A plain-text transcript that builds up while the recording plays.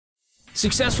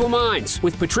Successful Minds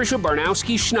with Patricia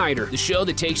Barnowski-Schneider, the show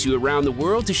that takes you around the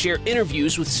world to share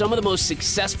interviews with some of the most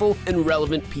successful and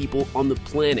relevant people on the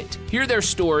planet. Hear their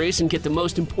stories and get the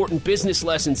most important business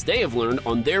lessons they have learned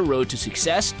on their road to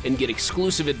success and get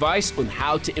exclusive advice on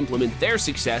how to implement their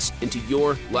success into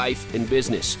your life and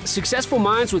business. Successful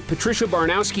Minds with Patricia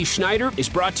Barnowski-Schneider is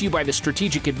brought to you by the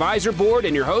Strategic Advisor Board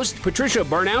and your host, Patricia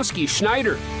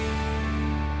Barnowski-Schneider.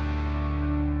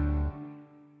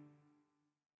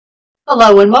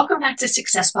 Hello and welcome back to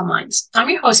Successful Minds. I'm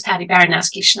your host, Patty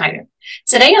Baranowski-Schneider.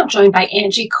 Today I'm joined by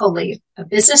Angie, Colee, a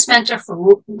business mentor for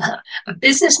rule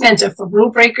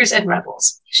breakers and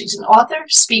rebels. She's an author,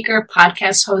 speaker,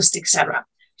 podcast host, etc.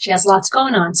 She has lots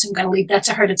going on, so I'm going to leave that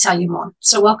to her to tell you more.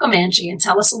 So welcome, Angie, and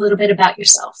tell us a little bit about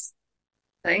yourself.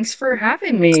 Thanks for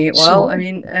having me. Well,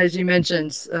 as you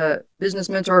mentioned, business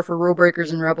mentor for rule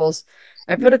breakers and rebels.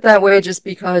 I put it that way just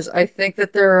because I think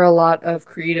that there are a lot of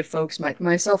creative folks,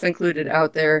 myself included,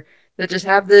 out there that just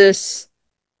have this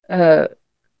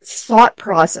thought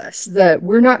process that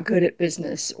we're not good at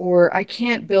business, or I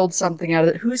can't build something out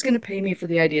of it. Who's going to pay me for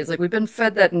the ideas? Like, we've been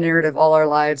fed that narrative all our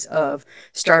lives of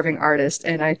starving artist,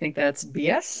 and I think that's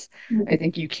BS. I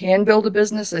think you can build a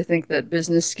business. I think that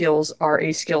business skills are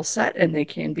a skill set, and they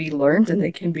can be learned, and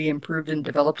they can be improved and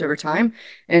developed over time.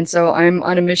 And so I'm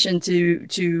on a mission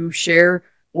to share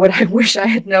what I wish I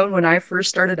had known when I first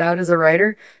started out as a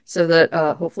writer, so that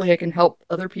hopefully I can help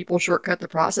other people shortcut the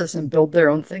process and build their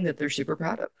own thing that they're super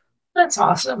proud of. That's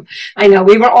awesome. I know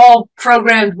we were all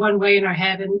programmed one way in our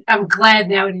head, and I'm glad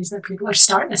nowadays that people are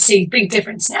starting to see a big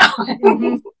difference now.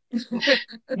 Mm-hmm.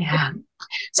 Yeah.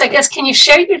 So I guess, can you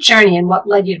share your journey and what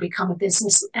led you to become a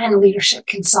business and leadership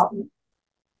consultant?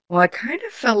 Well, I kind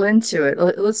of fell into it.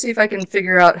 Let's see if I can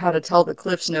figure out how to tell the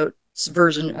Cliff's Notes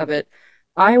version of it.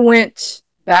 I went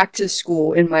back to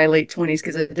school in my late 20s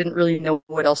because I didn't really know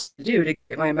what else to do to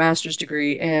get my master's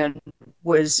degree, and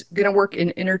was going to work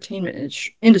in entertainment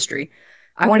industry.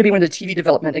 I wanted to be one of the TV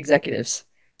development executives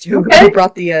who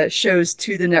brought the shows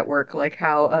to the network, like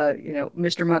how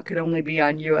Mr. Monk could only be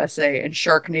on USA and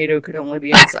Sharknado could only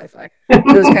be on Sci-Fi.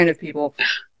 Those kind of people.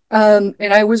 And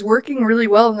I was working really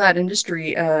well in that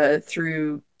industry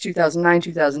through 2009,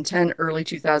 2010, early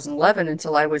 2011,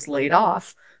 until I was laid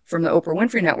off from the Oprah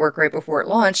Winfrey Network right before it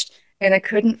launched, and I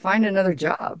couldn't find another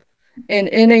job. And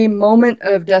in a moment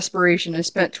of desperation, I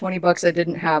spent $20 I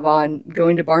didn't have on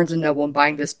going to Barnes & Noble and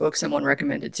buying this book someone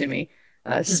recommended to me.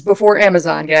 This is before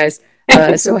Amazon, guys.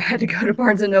 So I had to go to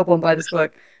Barnes & Noble and buy this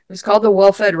book. It was called The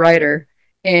Well-Fed Writer,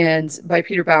 and by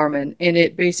Peter Bowerman, and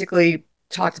it basically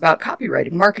talked about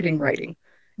copywriting, marketing writing.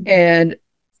 And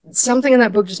something in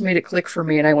that book just made it click for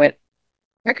me, and I went,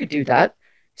 I could do that.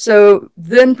 So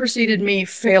then proceeded me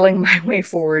failing my way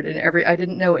forward in I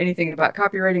didn't know anything about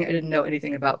copywriting. I didn't know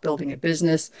anything about building a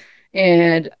business.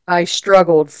 And I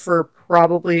struggled for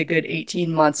probably a good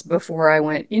 18 months before I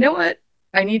went, you know what?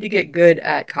 I need to get good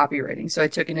at copywriting. So I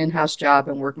took an in-house job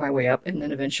and worked my way up, and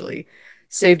then eventually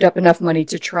saved up enough money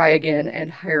to try again and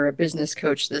hire a business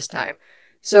coach this time.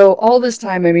 So all this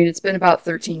time, it's been about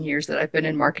 13 years that I've been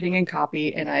in marketing and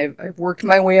copy, and I've worked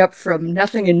my way up from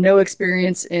nothing and no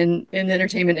experience in the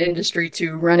entertainment industry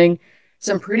to running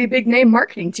some pretty big name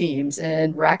marketing teams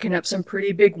and racking up some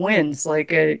pretty big wins.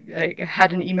 Like I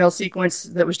had an email sequence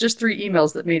that was just 3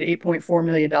 emails that made $8.4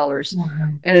 million.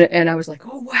 Wow. And I was like,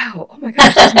 oh, wow. Oh my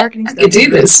gosh, this marketing stuff is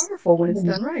really powerful when it's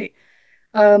done right.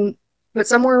 But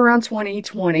somewhere around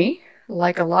 2020,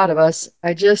 like a lot of us,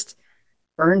 I just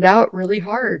burned out really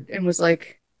hard and was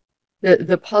like,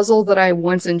 the puzzle that I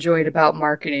once enjoyed about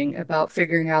marketing, about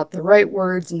figuring out the right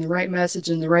words and the right message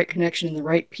and the right connection and the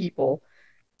right people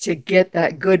to get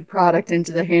that good product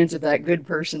into the hands of that good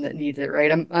person that needs it,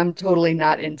 right? I'm totally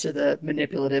not into the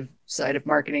manipulative side of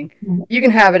marketing. Mm-hmm. You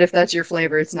can have it if that's your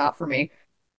flavor. It's not for me.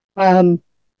 I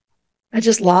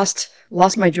just lost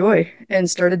my joy and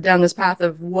started down this path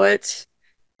of what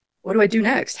do I do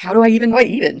next? How do I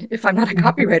even, if I'm not a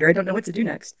copywriter, I don't know what to do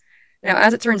next. Now,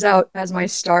 as it turns out, as my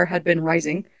star had been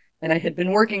rising and I had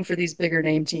been working for these bigger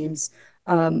name teams,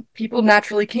 people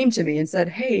naturally came to me and said,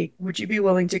 hey, would you be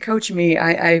willing to coach me?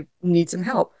 I need some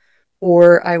help.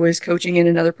 Or I was coaching in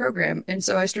another program. And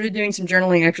so I started doing some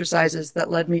journaling exercises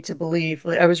that led me to believe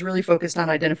that I was really focused on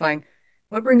identifying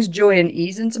what brings joy and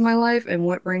ease into my life and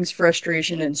what brings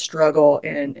frustration and struggle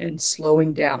and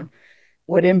slowing down.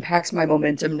 What impacts my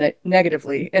momentum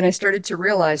negatively. And I started to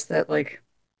realize that,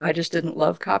 I just didn't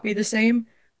love copy the same,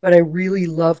 but I really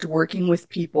loved working with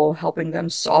people, helping them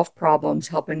solve problems,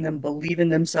 helping them believe in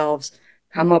themselves,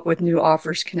 come up with new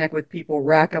offers, connect with people,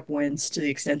 rack up wins to the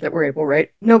extent that we're able,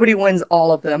 right? Nobody wins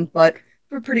all of them, but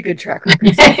we're a pretty good track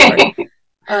record so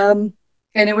far.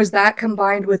 And it was that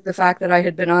combined with the fact that I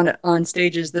had been on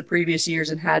stages the previous years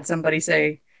and had somebody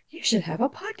say, you should have a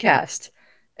podcast.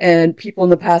 And people in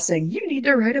the past saying, you need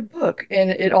to write a book. And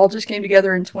it all just came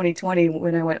together in 2020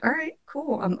 when I went, all right,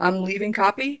 cool. I'm leaving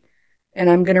copy and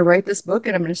I'm going to write this book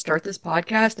and I'm going to start this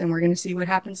podcast and we're going to see what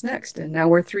happens next. And now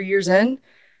we're 3 years in.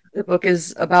 The book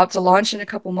is about to launch in a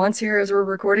couple months here as we're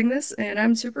recording this, and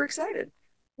I'm super excited.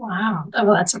 Wow.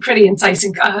 Well, that's a pretty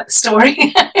enticing story.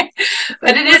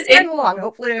 But it's kind of long.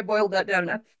 Hopefully I boiled that down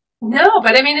enough. No,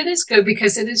 but I mean, it is good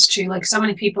because it is true. Like so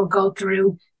many people go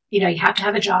through, you have to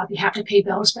have a job, you have to pay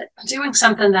bills, but doing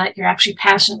something that you're actually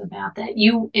passionate about, that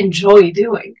you enjoy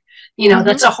doing,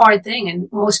 that's a hard thing. And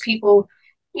most people,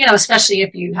 especially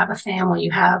if you have a family,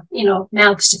 you have,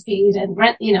 mouths to feed and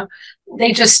rent,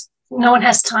 no one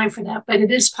has time for that, but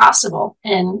it is possible.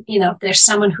 And, if there's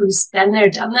someone who's been there,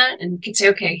 done that, and can say,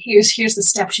 okay, here's the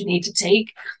steps you need to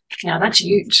take, that's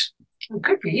huge. Well,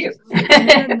 good for you.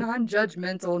 In a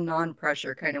non-judgmental,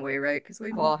 non-pressure kind of way, right? Because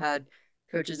we've all had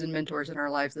coaches and mentors in our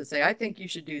lives that say, I think you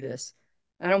should do this.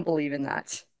 I don't believe in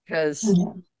that because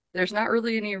there's not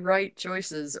really any right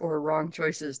choices or wrong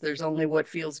choices. There's only what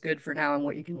feels good for now and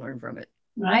what you can learn from it.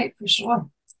 Right, for sure.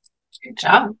 Good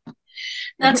job.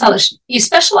 Now tell us, you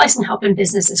specialize in helping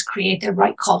businesses create the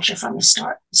right culture from the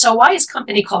start. So why is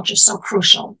company culture so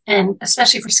crucial, and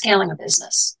especially for scaling a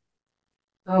business?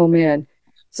 Oh, man.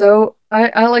 So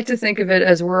I like to think of it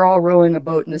as we're all rowing a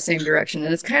boat in the same direction.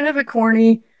 And it's kind of a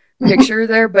corny picture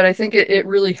there, but I think it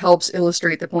really helps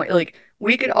illustrate the point. Like,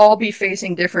 we could all be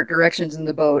facing different directions in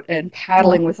the boat and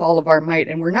paddling with all of our might,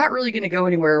 and we're not really going to go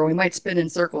anywhere, or we might spin in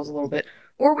circles a little bit.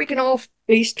 Or we can all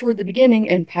face toward the beginning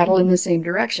and paddle in the same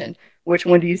direction. Which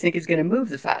one do you think is going to move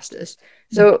the fastest?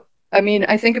 So, I mean,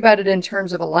 I think about it in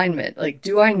terms of alignment. Like,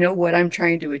 do I know what I'm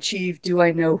trying to achieve? Do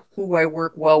I know who I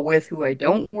work well with, who I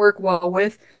don't work well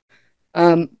with?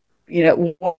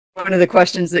 One of the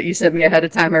questions that you sent me ahead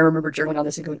of time, I remember journaling on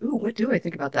this and going, ooh, what do I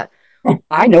think about that?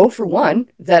 I know, for one,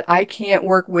 that I can't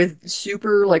work with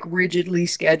super, like, rigidly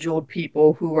scheduled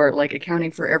people who are, like,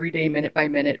 accounting for every day, minute by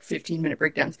minute, 15-minute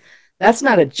breakdowns. That's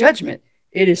not a judgment.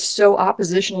 It is so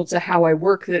oppositional to how I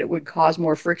work that it would cause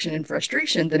more friction and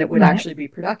frustration than it would actually be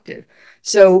productive.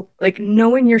 So, like,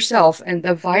 knowing yourself and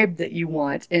the vibe that you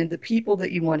want and the people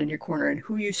that you want in your corner and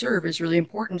who you serve is really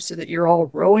important so that you're all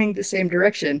rowing the same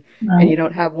direction and you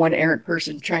don't have one errant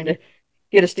person trying to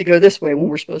get us to go this way when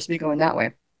we're supposed to be going that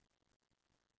way.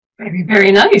 Very,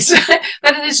 very nice.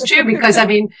 But it is true because, I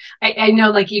mean, I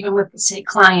know, like, even with, say,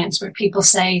 clients where people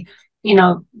say,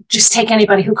 just take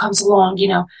anybody who comes along,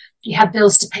 you have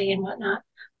bills to pay and whatnot.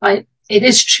 But it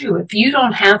is true. If you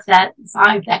don't have that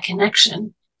vibe, that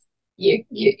connection,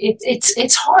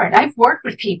 it's hard. I've worked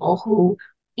with people who,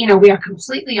 we are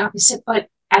completely opposite, but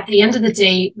at the end of the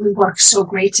day, we work so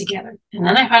great together. And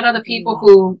then I've had other people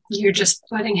who you're just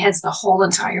butting heads the whole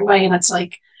entire way. And it's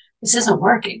like, this isn't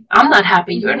working. I'm not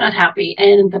happy. You're not happy.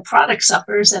 And the product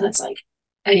suffers. And it's like,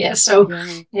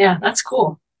 yeah, that's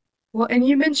cool. Well, and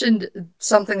you mentioned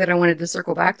something that I wanted to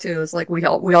circle back to is like we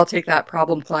all take that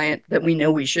problem client that we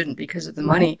know we shouldn't because of the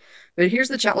money. But here's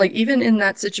the challenge, like even in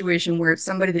that situation where it's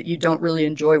somebody that you don't really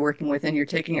enjoy working with and you're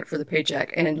taking it for the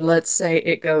paycheck, and let's say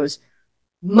it goes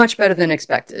much better than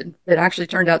expected. It actually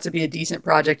turned out to be a decent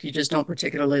project. You just don't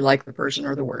particularly like the person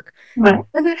or the work. Right.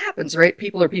 And that happens, right?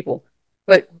 People are people.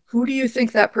 But who do you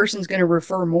think that person's going to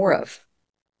refer more of?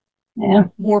 Yeah.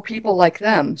 More people like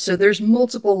them. So there's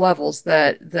multiple levels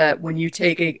that when you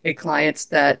take a client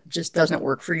that just doesn't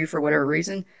work for you for whatever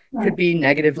reason, could be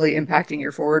negatively impacting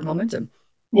your forward momentum.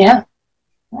 Yeah.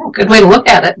 Well, good way to look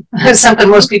at it. It's something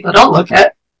most people don't look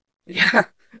at. Yeah.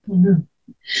 Mm-hmm.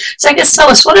 So I guess tell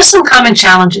us, what are some common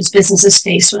challenges businesses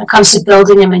face when it comes to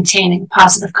building and maintaining a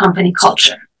positive company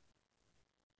culture?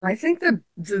 I think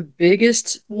the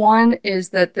biggest one is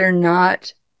that they're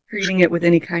not treating it with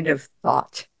any kind of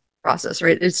thought process,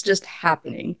 right? It's just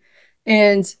happening.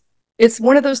 And it's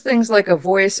one of those things like a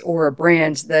voice or a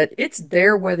brand that it's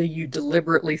there whether you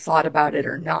deliberately thought about it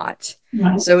or not.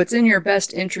 Right. So it's in your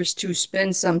best interest to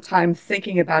spend some time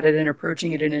thinking about it and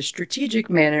approaching it in a strategic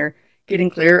manner,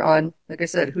 getting clear on, like I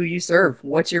said, who you serve.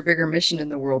 What's your bigger mission in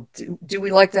the world? Do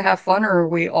we like to have fun, or are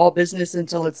we all business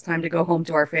until it's time to go home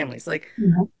to our families? Like,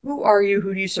 who are you?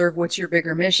 Who do you serve? What's your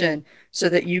bigger mission? So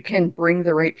that you can bring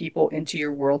the right people into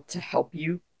your world to help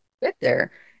you get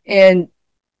there. And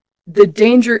the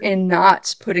danger in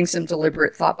not putting some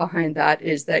deliberate thought behind that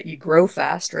is that you grow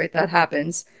fast, right? That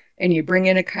happens. and you bring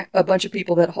in a bunch of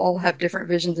people that all have different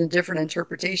visions and different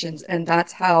interpretations. And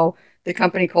that's how the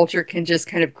company culture can just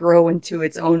kind of grow into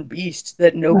its own beast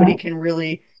that nobody can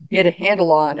really get a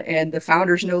handle on. And the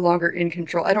founder's no longer in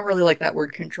control. I don't really like that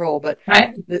word control, but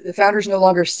the founder's no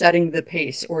longer setting the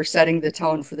pace or setting the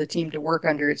tone for the team to work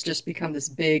under. It's just become this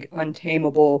big,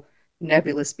 untamable,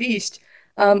 nebulous beast.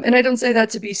 And I don't say that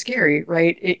to be scary,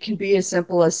 right? It can be as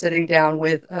simple as sitting down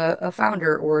with a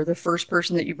founder or the first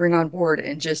person that you bring on board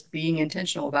and just being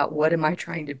intentional about what am I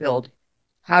trying to build?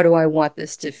 How do I want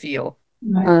this to feel?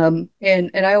 And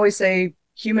I always say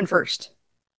human first.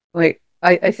 Like,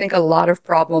 I think a lot of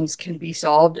problems can be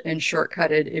solved and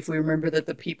shortcutted if we remember that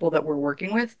the people that we're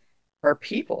working with are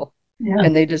people. Yeah.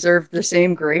 And they deserve the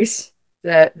same grace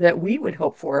that we would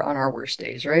hope for on our worst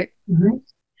days, right? Mm-hmm.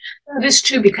 That is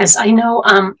true, because I know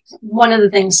one of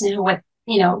the things now with,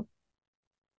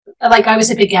 like I was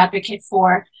a big advocate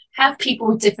for have people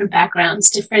with different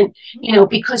backgrounds, different,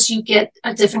 because you get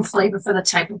a different flavor for the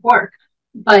type of work.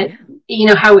 But,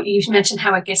 how you mentioned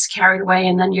how it gets carried away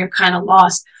and then you're kind of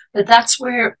lost. But that's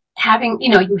where having,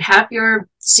 you have your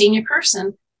senior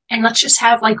person and let's just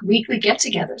have like weekly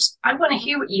get-togethers. I want to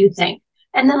hear what you think.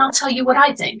 And then I'll tell you what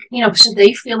I think, so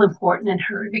they feel important and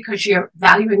heard because you're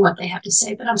valuing what they have to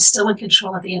say, but I'm still in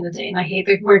control at the end of the day. And I hate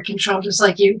the word control just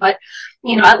like you, but,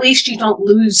 at least you don't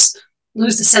lose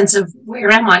the sense of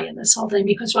where am I in this whole thing,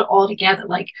 because we're all together.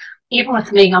 Like even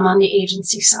with me, I'm on the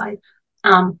agency side.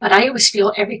 But I always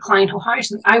feel every client who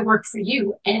hires me, I work for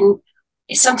you. And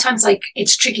sometimes like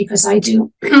it's tricky because I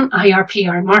do IR,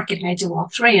 PR, and marketing. I do all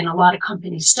three and a lot of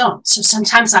companies don't. So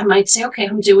sometimes I might say, okay,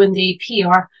 I'm doing the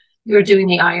PR, you're doing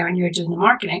the IR, and you're doing the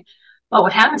marketing. But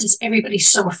what happens is everybody's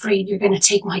so afraid you're going to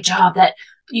take my job that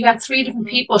you got three different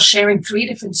people sharing three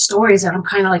different stories. And I'm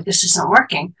kind of like, this isn't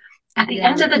working. At the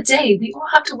end of the day, we all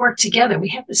have to work together. We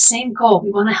have the same goal.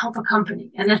 We want to help a company.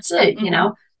 And that's it,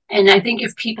 And I think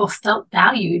if people felt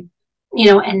valued,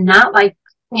 and not like,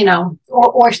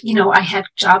 or I had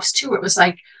jobs too. It was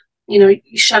like, you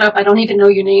shut up. I don't even know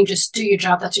your name. Just do your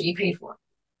job. That's what you paid for.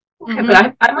 Okay,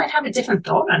 but I might have a different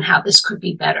thought on how this could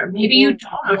be better. Maybe you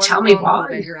don't, or tell me why.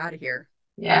 You're out of here.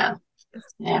 Yeah.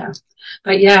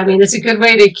 But yeah, I mean, it's a good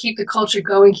way to keep the culture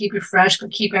going, keep it fresh, but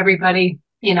keep everybody,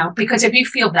 because if you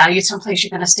feel valued someplace,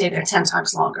 you're going to stay there 10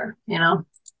 times longer,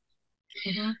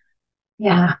 Mm-hmm.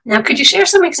 Yeah. Now, could you share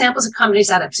some examples of companies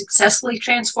that have successfully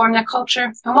transformed their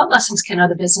culture, and what lessons can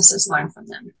other businesses learn from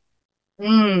them?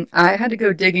 I had to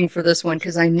go digging for this one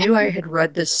because I knew I had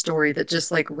read this story that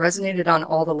just like resonated on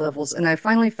all the levels, and I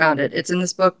finally found it. It's in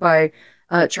this book by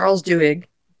Charles Duhigg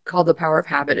called The Power of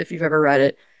Habit, if you've ever read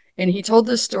it. And he told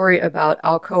this story about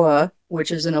Alcoa, which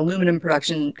is an aluminum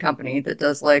production company that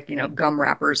does like, gum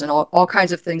wrappers and all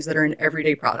kinds of things that are in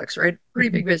everyday products, right? Pretty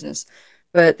big business.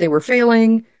 But they were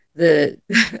failing.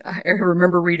 I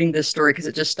remember reading this story because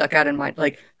it just stuck out in mind.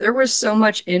 Like there was so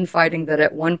much infighting that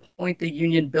at one point the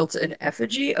union built an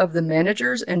effigy of the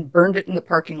managers and burned it in the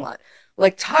parking lot.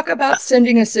 Like talk about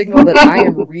sending a signal that I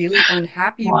am really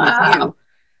unhappy with you,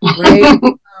 right?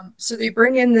 So they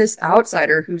bring in this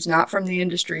outsider who's not from the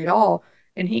industry at all,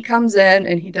 and he comes in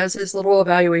and he does his little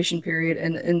evaluation period.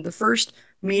 And in the first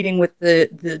meeting with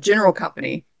the general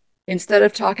company, instead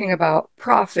of talking about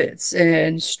profits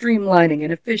and streamlining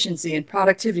and efficiency and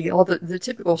productivity, all the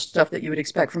typical stuff that you would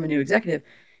expect from a new executive,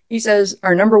 he says,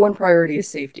 our number one priority is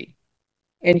safety.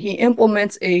 And he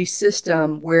implements a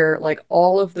system where like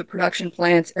all of the production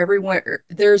plants, everywhere,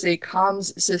 there's a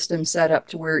comms system set up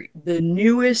to where the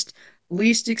newest,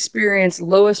 least experienced,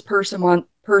 lowest person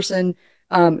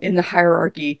in the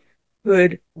hierarchy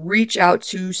could reach out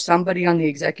to somebody on the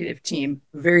executive team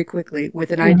very quickly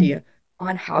with an idea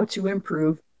on how to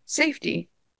improve safety,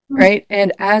 right?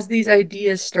 And as these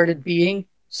ideas started being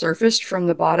surfaced from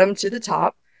the bottom to the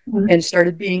top and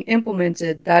started being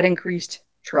implemented, that increased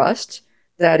trust,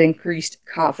 that increased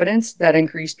confidence, that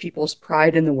increased people's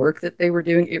pride in the work that they were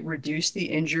doing. It reduced the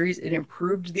injuries, it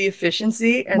improved the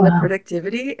efficiency and the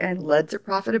productivity and led to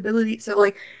profitability. So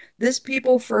like this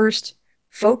people first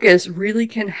focus really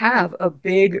can have a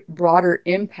big, broader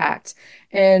impact.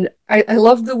 And I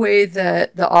love the way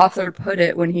that the author put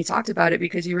it when he talked about it,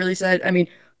 because he really said, I mean,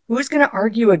 who's going to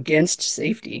argue against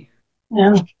safety?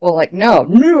 Yeah. Well, like,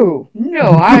 no,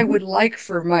 I would like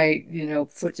for my,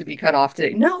 foot to be cut off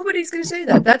today. Nobody's going to say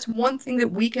that. That's one thing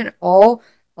that we can all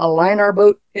align our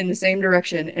boat in the same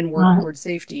direction and work towards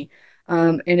safety.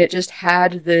 And it just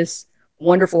had this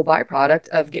wonderful byproduct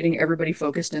of getting everybody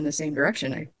focused in the same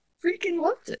direction. I freaking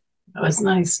loved it. That was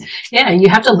nice. Yeah, and you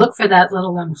have to look for that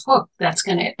little hook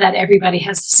that everybody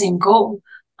has the same goal.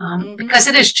 Because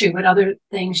it is true with other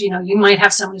things, you might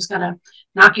have someone who's going to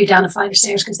knock you down the flight of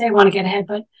stairs because they want to get ahead,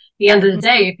 but the end of the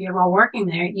day, if you're all working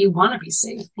there, you want to be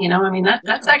safe. You know, I mean,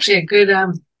 that's actually a good,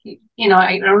 you know,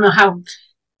 I don't know how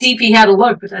deep he had to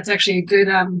look, but that's actually a good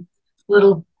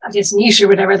little, I guess, niche or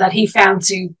whatever that he found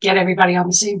to get everybody on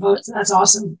the same boat. So that's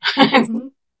awesome. Mm-hmm.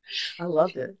 I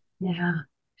loved it. Yeah.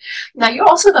 Now, you're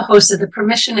also the host of the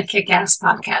Permission to Kick Ass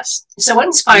podcast. So what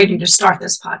inspired you to start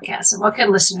this podcast, and what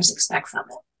can listeners expect from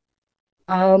it?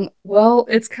 Well,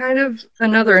 it's kind of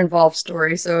another involved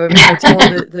story. So I tell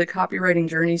the copywriting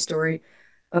journey story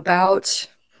about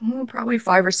probably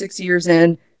 5 or 6 years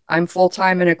in. I'm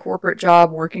full-time in a corporate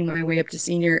job, working my way up to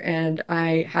senior, and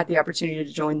I had the opportunity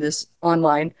to join this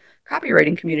online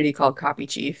copywriting community called Copy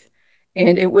Chief.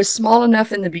 And it was small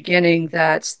enough in the beginning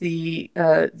that the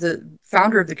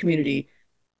founder of the community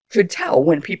could tell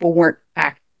when people weren't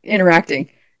interacting.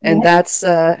 And that's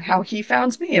how he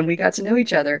found me, and we got to know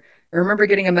each other. I remember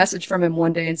getting a message from him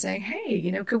one day and saying, hey,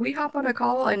 you know, could we hop on a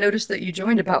call? I noticed that you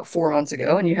joined about 4 months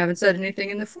ago and you haven't said anything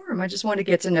in the forum. I just wanted to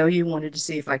get to know you, wanted to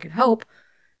see if I could help.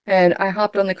 And I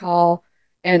hopped on the call,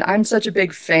 and I'm such a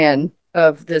big fan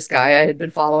of this guy. I had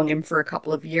been following him for a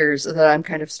couple of years that I'm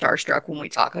kind of starstruck when we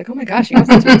talk. Like, oh my gosh, he wants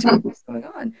to talk to me. What's going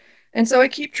on? And so I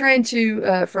keep trying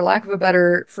to, for lack of a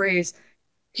better phrase,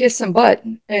 kiss some butt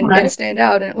and stand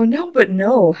out. And, well,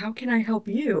 no, how can I help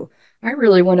you? I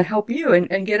really want to help you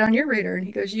and get on your radar. And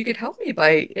he goes, you could help me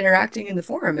by interacting in the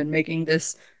forum and making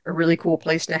this a really cool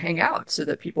place to hang out so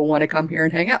that people want to come here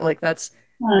and hang out. Like that's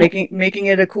making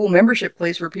it a cool membership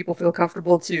place where people feel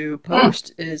comfortable to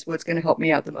post is what's going to help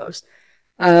me out the most.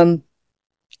 And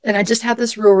I just had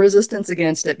this real resistance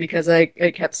against it because I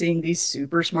kept seeing these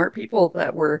super smart people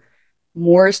that were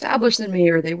more established than me,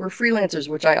 or they were freelancers,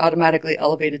 which I automatically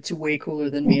elevated to way cooler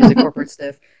than me as a corporate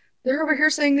stiff. They're over here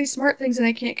saying these smart things and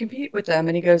I can't compete with them.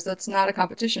 And he goes, that's not a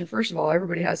competition. First of all,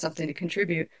 everybody has something to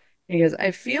contribute. And he goes, I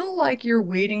feel like you're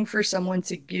waiting for someone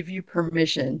to give you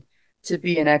permission to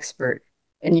be an expert.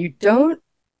 And you don't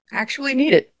actually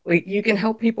need it. Like, you can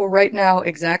help people right now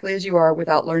exactly as you are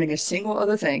without learning a single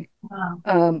other thing.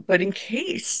 Wow. But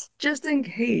just in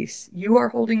case you are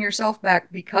holding yourself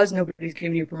back because nobody's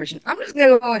giving you permission, I'm just going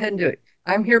to go ahead and do it.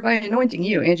 I'm hereby anointing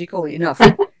you, Angie Colee, enough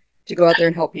to go out there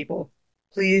and help people.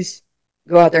 Please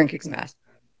go out there and kick some ass.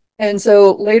 And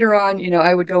so later on, you know,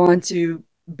 I would go on to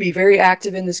be very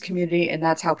active in this community, and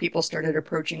that's how people started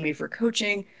approaching me for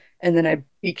coaching. And then I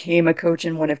became a coach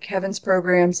in one of Kevin's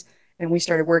programs, and we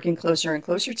started working closer and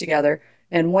closer together.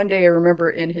 And one day I remember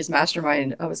in his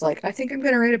mastermind, I was like, I think I'm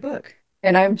going to write a book.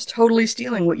 And I'm totally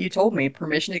stealing what you told me.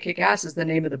 Permission to Kick Ass is the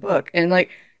name of the book. And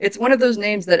like, it's one of those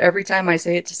names that every time I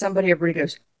say it to somebody, everybody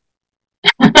goes,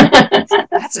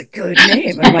 that's a good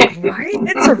name. I'm like, right?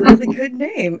 It's a really good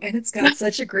name. And it's got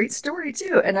such a great story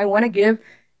too. And I want to give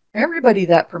everybody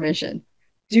that permission.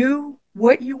 Do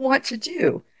what you want to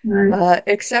do.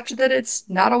 Except that it's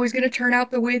not always going to turn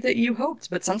out the way that you hoped,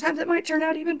 but sometimes it might turn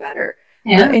out even better.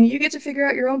 And you get to figure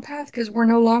out your own path, because we're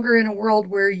no longer in a world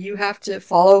where you have to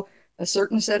follow a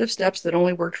certain set of steps that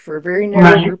only worked for a very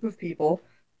narrow group of people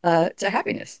to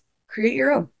happiness. Create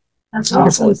your own. That's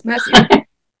awesome. It's messy.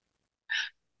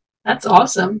 That's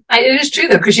awesome. It is true,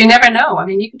 though, because you never know. I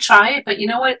mean, you can try it, but you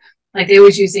know what? Like, they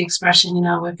always use the expression, you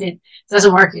know, if it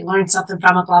doesn't work, you learn something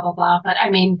from it, blah, blah, blah. But I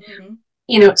mean,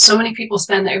 you know, so many people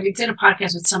spend there. We did a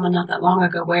podcast with someone not that long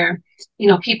ago where, you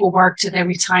know, people work to their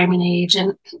retirement age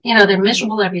and, you know, they're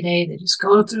miserable every day. They just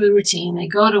go through the routine. They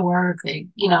go to work. They,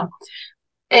 you know,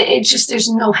 it just, there's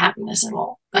no happiness at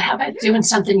all. But how about doing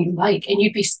something you like? And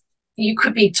you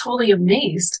could be totally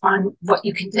amazed on what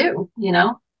you can do, you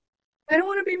know? I don't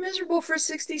want to be miserable for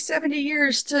 60, 70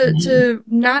 years to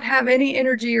not have any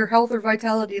energy or health or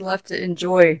vitality left to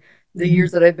enjoy the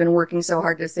years that I've been working so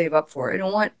hard to save up for. I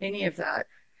don't want any of that.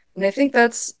 And I think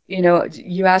that's, you know,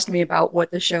 you asked me about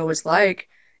what the show is like.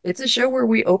 It's a show where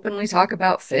we openly talk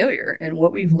about failure and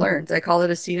what we've learned. I call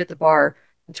it a seat at the bar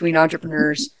between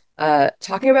entrepreneurs,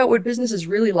 talking about what business is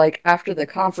really like after the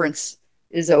conference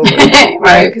is over.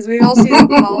 Right? Because we all see the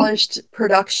polished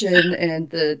production and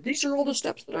these are all the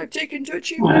steps that I've taken to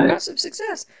achieve my massive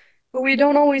success. But we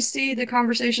don't always see the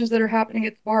conversations that are happening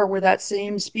at the bar where that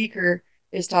same speaker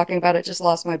is talking about, it just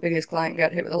lost my biggest client,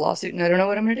 got hit with a lawsuit, and I don't know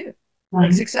what I'm going to do.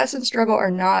 Like, success and struggle are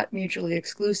not mutually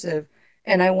exclusive.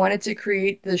 And I wanted to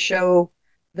create the show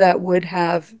that would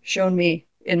have shown me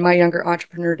in my younger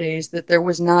entrepreneur days that there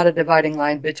was not a dividing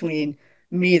line between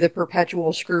me, the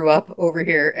perpetual screw up over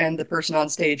here, and the person on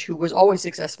stage who was always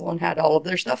successful and had all of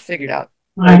their stuff figured out.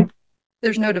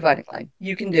 There's no dividing line.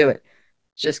 You can do it.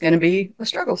 It's just going to be a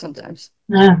struggle sometimes.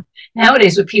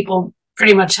 Nowadays, with people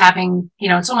pretty much having, you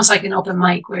know, it's almost like an open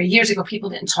mic where years ago people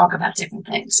didn't talk about different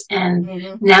things.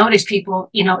 And nowadays people,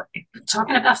 you know,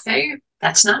 talking about failure,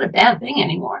 that's not a bad thing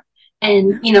anymore.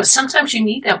 And, sometimes you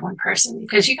need that one person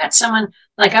because you got someone,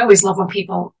 like I always love when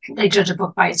people, they judge a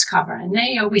book by its cover and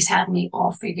they always have me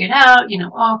all figured out,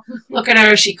 oh, look at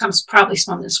her. She comes probably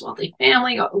from this wealthy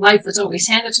family. Life was always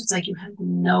handed. So it's like,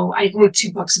 I wrote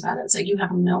 2 books about it. It's like, you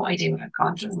have no idea what I've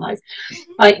gone through in life.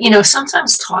 But,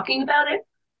 sometimes talking about it,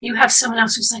 you have someone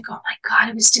else who's like, oh my God,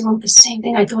 I was dealing with the same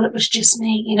thing. I thought it was just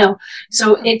me,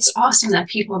 So it's awesome that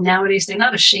people nowadays, they're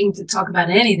not ashamed to talk about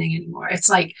anything anymore. It's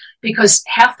like, because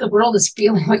half the world is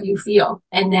feeling what you feel.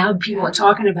 And now people are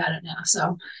talking about it now.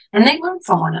 So, and they learn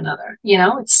from one another,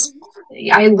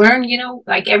 I learn,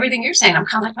 like everything you're saying, I'm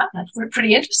kind of like, oh, that's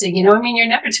pretty interesting. You're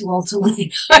never too old to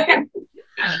learn.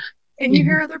 And you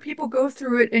hear other people go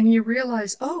through it and you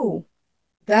realize, oh,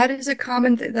 that is a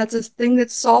common thing. That's a thing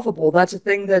that's solvable. That's a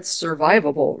thing that's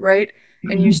survivable, right?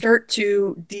 And you start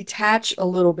to detach a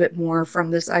little bit more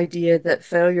from this idea that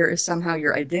failure is somehow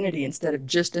your identity instead of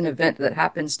just an event that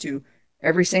happens to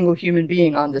every single human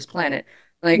being on this planet.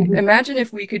 Like, imagine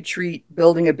if we could treat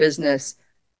building a business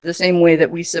the same way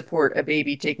that we support a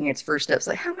baby taking its first steps.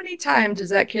 Like, how many times does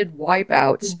that kid wipe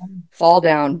out, fall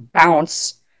down,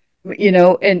 bounce,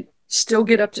 and still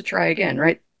get up to try again,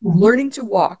 right? Learning to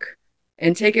walk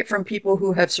and take it from people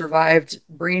who have survived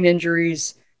brain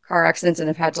injuries, car accidents, and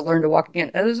have had to learn to walk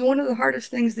again. That is one of the hardest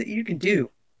things that you can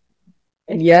do.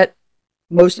 And yet,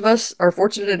 most of us are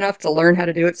fortunate enough to learn how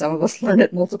to do it. Some of us learn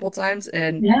it multiple times,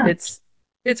 and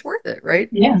it's worth it, right?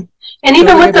 Yeah. And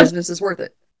even with the business is worth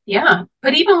it. Yeah.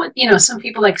 But even with, some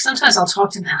people, like sometimes I'll talk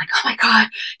to them, they're like, oh my God,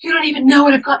 you don't even know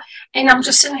what I've got. And I'm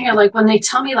just sitting here, like, when they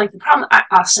tell me like the problem,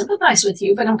 I'll sympathize with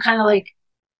you, but I'm kind of like,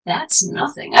 that's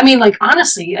nothing. Like,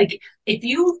 honestly, like if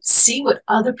you see what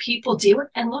other people deal with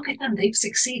and look at them, they've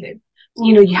succeeded.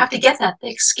 You have to get that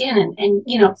thick skin and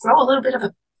grow a little bit of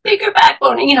a bigger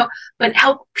backbone, but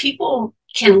help people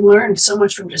can learn so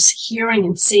much from just hearing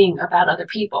and seeing about other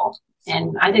people.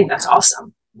 And I think that's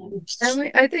awesome.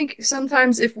 And I think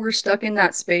sometimes if we're stuck in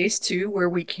that space too, where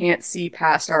we can't see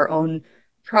past our own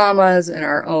traumas and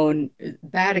our own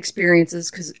bad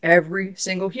experiences, because every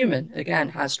single human, again,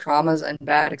 has traumas and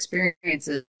bad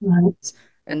experiences. Right.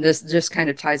 And this just kind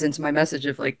of ties into my message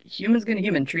of like, humans gonna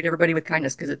human, treat everybody with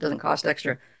kindness because it doesn't cost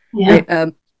extra. Yeah.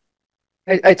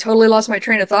 I totally lost my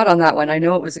train of thought on that one. I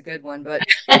know it was a good one, but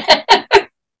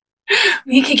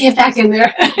we could get back in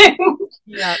there.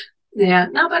 Yeah. Yeah.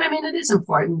 No, but it is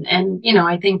important. And,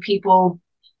 I think people,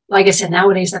 like I said,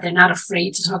 nowadays that they're not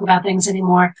afraid to talk about things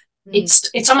anymore.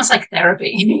 It's almost like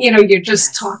therapy. You're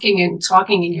just talking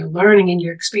and you're learning and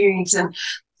you're experiencing.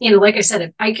 And, like I said,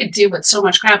 if I could deal with so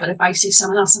much crap, but if I see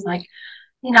someone else, I'm like,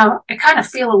 I kind of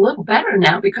feel a little better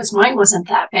now because mine wasn't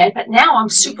that bad. But now I'm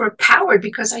super powered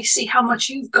because I see how much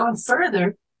you've gone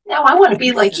further. Now I want to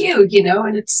be like you,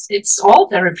 and it's all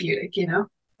therapeutic,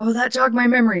 Oh, that jogged my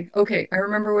memory. Okay, I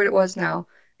remember what it was now.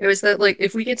 It was that, like,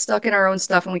 if we get stuck in our own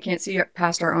stuff and we can't see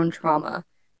past our own trauma,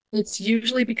 it's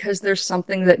usually because there's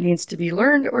something that needs to be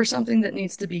learned or something that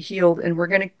needs to be healed, and we're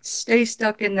going to stay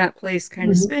stuck in that place kind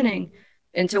of spinning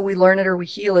until we learn it or we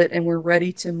heal it and we're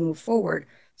ready to move forward.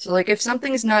 So, like, if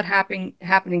something's not happening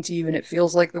to you and it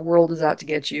feels like the world is out to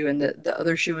get you and the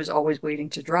other shoe is always waiting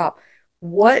to drop,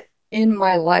 what in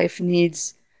my life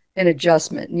needs an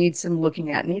adjustment, needs some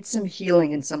looking at, needs some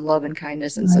healing and some love and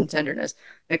kindness and some tenderness?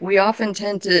 Like, we often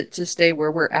tend to stay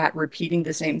where we're at, repeating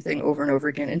the same thing over and over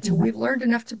again until we've learned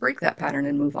enough to break that pattern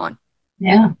and move on.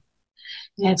 Yeah.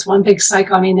 Yeah, it's one big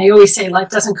cycle. They always say life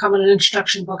doesn't come in an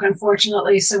instruction book,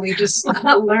 unfortunately. So we just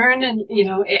learn and,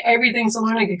 everything's a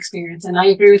learning experience. And I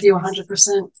agree with you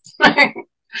 100%.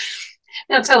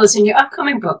 Now tell us, in your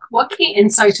upcoming book, what key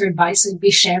insights or advice would you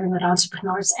be sharing with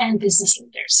entrepreneurs and business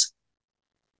leaders?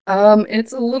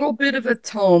 It's a little bit of a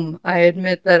tome. I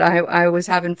admit that I was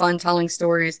having fun telling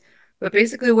stories, but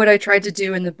basically what I tried to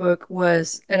do in the book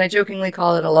was, and I jokingly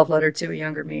call it a love letter to a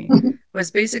younger me,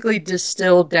 was basically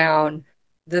distill down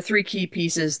the 3 key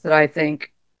pieces that I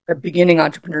think a beginning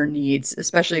entrepreneur needs,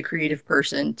 especially a creative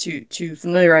person, to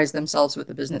familiarize themselves with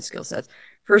the business skill sets.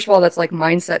 First of all, that's like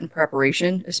mindset and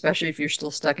preparation, especially if you're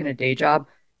still stuck in a day job.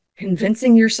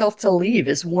 Convincing yourself to leave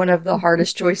is one of the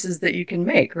hardest choices that you can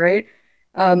make, right?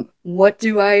 What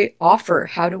do I offer?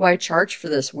 How do I charge for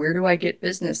this? Where do I get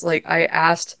business? Like, I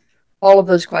asked all of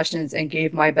those questions and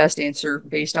gave my best answer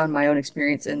based on my own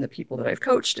experience and the people that I've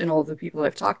coached and all the people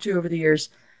I've talked to over the years.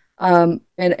 And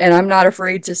I'm not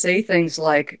afraid to say things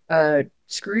like,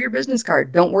 screw your business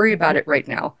card. Don't worry about it right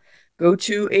now. Go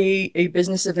to a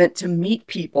business event to meet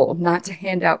people, not to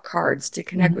hand out cards, to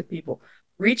connect with people.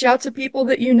 Reach out to people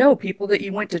that you know, people that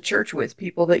you went to church with,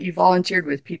 people that you volunteered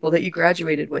with, people that you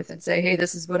graduated with, and say, hey,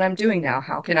 this is what I'm doing now.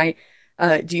 How can I,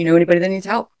 do you know anybody that needs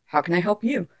help? How can I help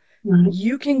you? Right.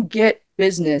 You can get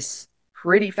business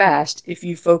pretty fast if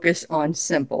you focus on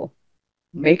simple.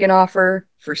 Make an offer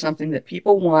for something that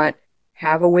people want,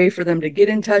 have a way for them to get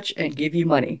in touch and give you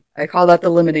money. I call that the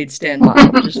lemonade stand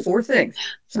model. Just four things.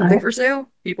 Something Right. for sale,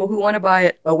 people who want to buy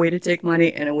it, a way to take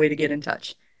money, and a way to get in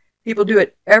touch. People do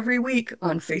it every week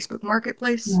on Facebook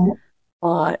Marketplace,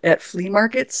 Right. at flea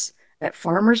markets, at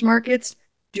farmers markets.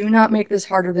 Do not make this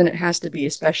harder than it has to be,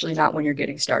 especially not when you're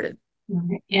getting started.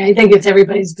 Right. Yeah, I think it's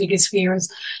everybody's biggest fear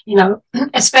is,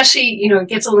 especially, it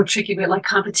gets a little tricky with like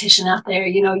competition out there.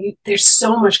 There's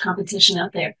so much competition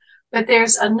out there, but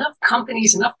there's enough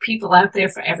companies, enough people out there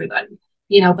for everybody.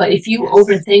 But if you Yes.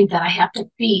 overthink that I have to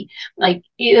be like,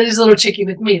 it is a little tricky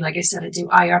with me. Like I said, I do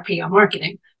IRP on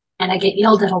marketing and I get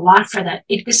yelled at a lot for that.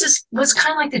 Was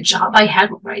kind of like the job I had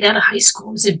right out of high school.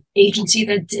 It was an agency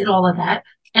that did all of that.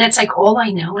 And it's like all I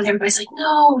know. And everybody's like,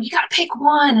 no, you got to pick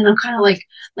one. And I'm kind of like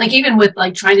even with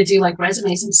like trying to do like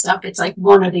resumes and stuff, it's like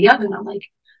one or the other. And I'm like,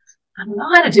 I don't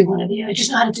know how to do one or the other. I just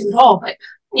know how to do it all. But,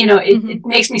 it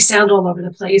makes me sound all over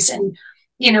the place. And,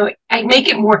 I make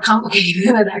it more complicated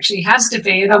than it actually has to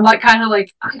be. And I'm like, kind of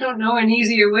like, I don't know an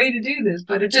easier way to do this.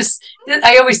 But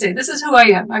I always say, this is who I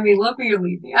am. I mean, love me or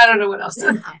leave me. I don't know what else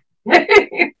to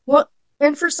say. Well,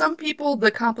 and for some people,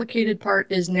 the complicated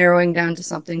part is narrowing down to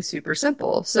something super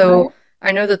simple. Right. So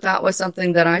I know that that was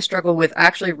something that I struggled with.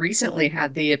 Actually, recently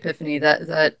had the epiphany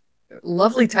that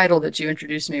lovely title that you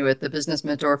introduced me with, the business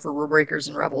mentor for rule breakers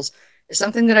and rebels, is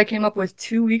something that I came up with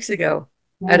 2 weeks ago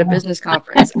at a business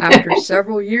conference after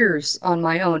several years on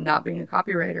my own, not being a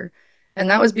copywriter. And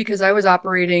that was because I was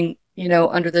operating,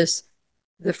 under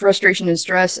the frustration and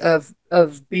stress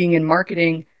of being in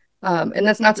marketing. And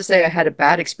that's not to say I had a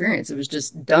bad experience. It was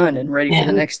just done and ready for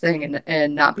the Yeah. next thing,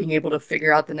 and not being able to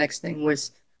figure out the next thing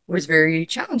was very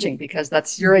challenging because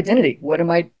that's your identity. What am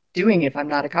I doing if I'm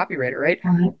not a copywriter, right?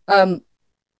 Right. Um,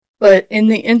 but in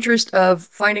the interest of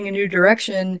finding a new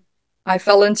direction, I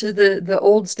fell into the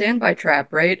old standby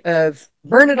trap, right? Of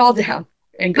burn it all down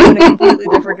and go in a completely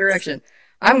different direction.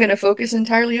 I'm going to focus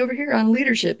entirely over here on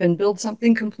leadership and build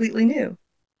something completely new.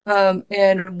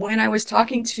 And when I was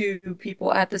talking to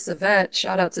people at this event,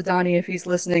 shout out to Donnie if he's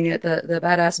listening at the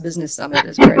Badass Business Summit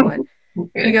is where I went. He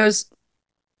Okay. goes,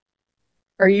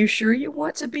 are you sure you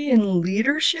want to be in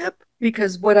leadership?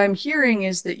 Because what I'm hearing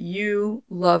is that you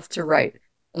love to write.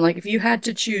 And like, if you had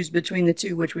to choose between the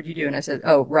two, which would you do? And I said,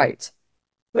 oh, write,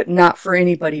 but not for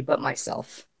anybody but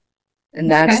myself.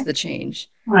 And that's Okay. the change.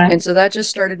 Right. And so that just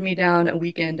started me down a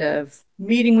weekend of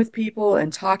meeting with people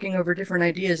and talking over different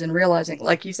ideas and realizing,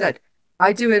 like you said,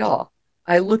 I do it all.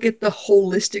 I look at the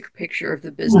holistic picture of the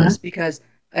Right. business because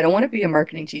I don't want to be a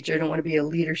marketing teacher. I don't want to be a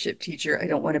leadership teacher. I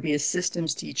don't want to be a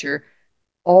systems teacher.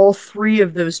 All three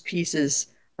of those pieces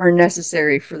are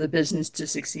necessary for the business to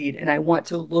succeed. And I want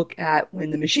to look at when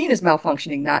the machine is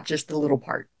malfunctioning, not just the little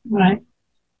part. Right.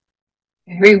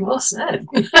 Very well said.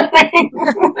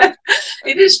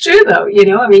 It is true though,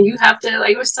 I mean, you have to,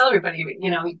 I always tell everybody,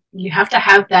 you have to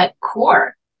have that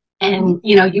core and,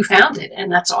 you found it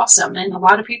and that's awesome. And a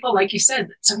lot of people, like you said,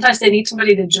 sometimes they need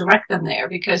somebody to direct them there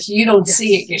because you don't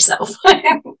see it Yes. yourself.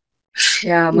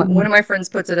 Yeah, one of my friends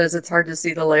puts it as it's hard to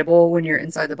see the label when you're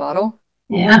inside the bottle.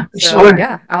 Yeah, for So sure.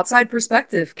 yeah, outside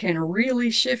perspective can really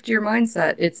shift your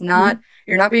mindset.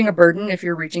 You're not being a burden if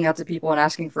you're reaching out to people and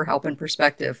asking for help and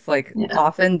perspective. Like Yeah.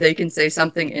 often they can say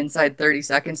something inside 30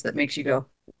 seconds that makes you go,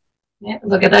 Yeah.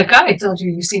 Look at that guy. I told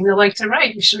you, you seem to like to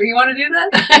write. You sure you want to do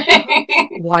that?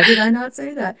 why did I not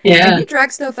say that? And Yeah. he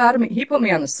dragged stuff out of me. He put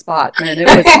me on the spot, and it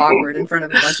was awkward in front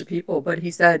of a bunch of people. But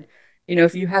he said,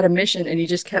 if you had a mission and you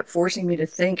just kept forcing me to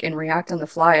think and react on the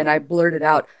fly, and I blurted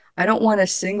out, I don't want a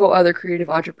single other creative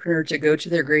entrepreneur to go to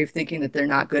their grave thinking that they're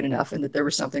not good enough and that there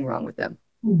was something wrong with them.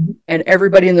 Mhm. And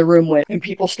everybody in the room went, and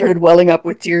people started welling up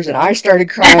with tears, and I started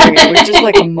crying. It was just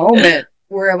like a moment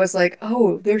where I was like,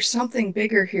 oh, there's something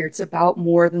bigger here. It's about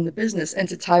more than the business. And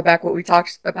to tie back what we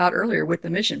talked about earlier with the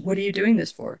mission, what are you doing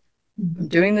this for? I'm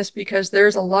doing this because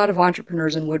there's a lot of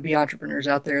entrepreneurs and would-be entrepreneurs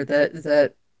out there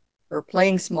that are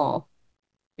playing small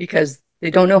because they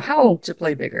don't know how to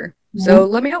play bigger. So Mhm.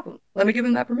 let me help them. Let me give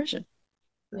them that permission.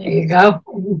 There you go.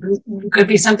 Could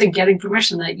be something getting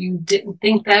permission that you didn't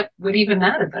think that would even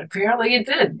matter, but apparently it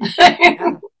did.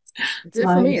 Yeah, it did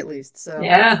for me Nice. at least. So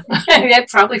Yeah. Yeah,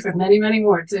 probably for many, many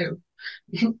more too.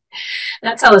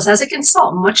 Now tell us, as a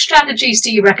consultant, what strategies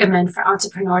do you recommend for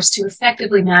entrepreneurs to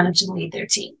effectively manage and lead their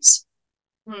teams?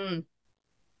 hmm,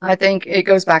 I think it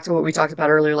goes back to what we talked about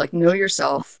earlier, like know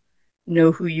yourself,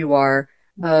 know who you are.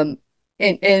 Um,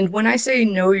 and when I say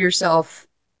know yourself,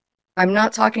 I'm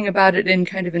not talking about it in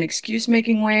kind of an excuse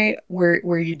making way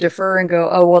where you defer and go,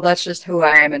 oh, well, that's just who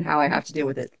I am and how I have to deal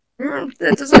with it.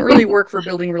 That doesn't really work for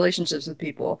building relationships with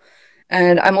people.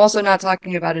 And I'm also not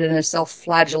talking about it in a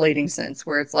self-flagellating sense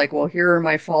where it's like, well, here are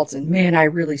my faults and man, I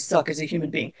really suck as a human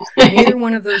being. Neither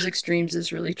one of those extremes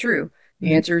is really true.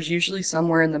 The answer is usually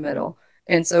somewhere in the middle.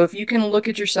 And so if you can look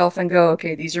at yourself and go,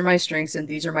 okay, these are my strengths and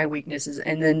these are my weaknesses,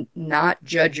 and then not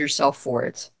judge yourself for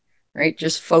it, right?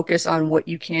 Just focus on what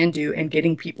you can do and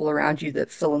getting people around you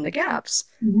that fill in the gaps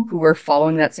Mhm. who are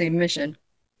following that same mission.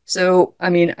 So, I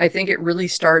mean, I think it really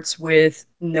starts with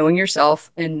knowing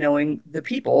yourself and knowing the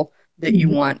people that you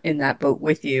Mhm. want in that boat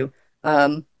with you.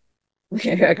 Um,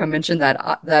 like I mentioned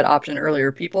that option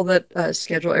earlier, people that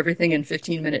schedule everything in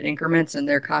 15-minute increments and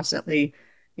they're constantly,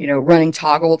 running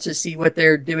toggle to see what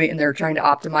they're doing and they're trying to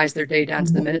optimize their day down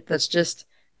to the Mhm. minute. That's just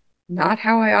not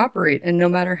how I operate. And no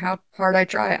matter how hard I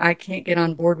try, I can't get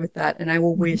on board with that. And I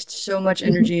will Mhm. waste so much Mhm.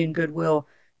 energy and goodwill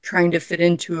trying to fit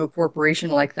into a corporation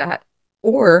like that.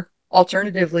 Or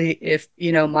alternatively, if,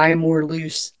 my more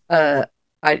loose,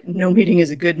 no meeting is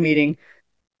a good meeting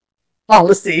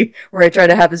policy where I try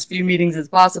to have as few meetings as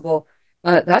possible,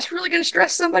 that's really going to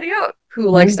stress somebody out who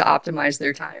likes to Mhm. optimize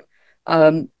their time.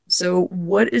 So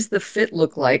what is the fit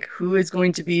look like? Who is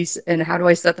going to be, and how do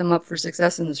I set them up for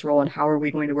success in this role? And how are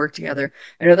we going to work together?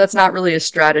 I know that's not really a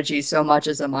strategy so much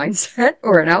as a mindset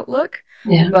or an outlook,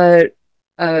 Yeah. but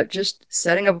just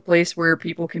setting up a place where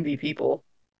people can be people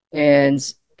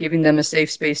and giving them a safe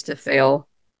space to fail,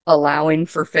 allowing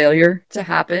for failure to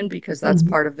happen because that's Mhm.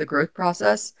 part of the growth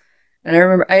process. And I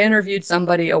remember I interviewed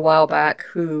somebody a while back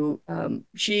who I'm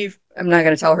not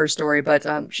going to tell her story, but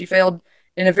she failed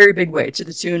in a very big way to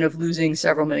the tune of losing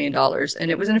several $1 million. And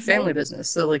it was in a family business.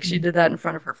 So, like, she did that in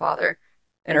front of her father.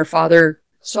 And her father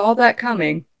saw that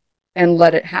coming and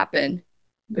let it happen.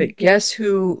 But guess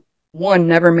who, one,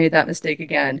 never made that mistake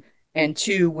again, and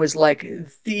two, was like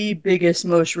the biggest,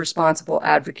 most responsible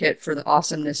advocate for the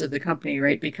awesomeness of the company,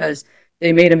 right? Because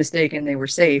they made a mistake and they were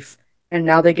safe, and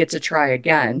now they get to try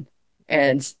again.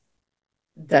 And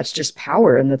that's just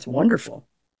power, and that's wonderful.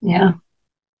 Yeah.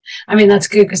 I mean, that's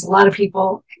good because a lot of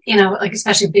people, like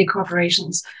especially big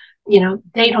corporations,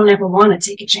 they don't ever want to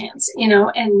take a chance, and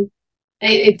and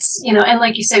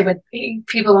like you say, with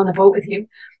people on the boat with you,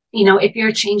 if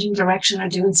you're changing direction or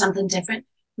doing something different,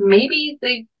 maybe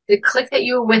the clique that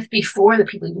you were with before, the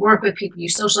people you work with, people you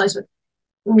socialize with,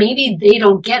 maybe they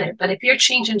don't get it. But if you're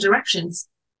changing directions,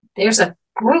 there's a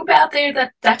group out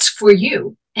there that's for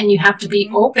you. And you have to be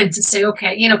Mm-hmm. open to say,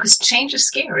 okay, because change is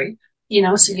scary,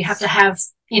 so you have to Yes. have,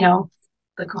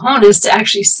 the cojones to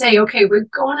actually say, okay, we're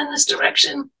going in this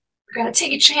direction. We're going to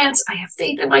take a chance. I have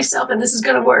faith in myself and this is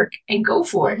going to work and go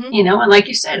for it, Mm-hmm. and like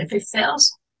you said, if it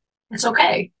fails, it's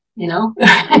okay.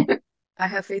 Mm-hmm. I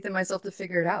have faith in myself to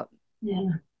figure it out. Yeah.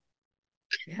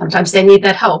 Yeah. Sometimes they need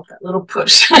that help, that little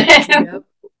push. Yep.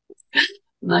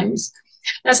 Nice.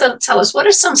 Now, so tell us, what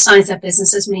are some signs that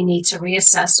businesses may need to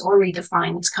reassess or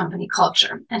redefine its company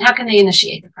culture, and how can they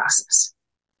initiate the process?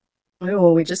 Oh,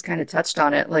 well, we just kind of touched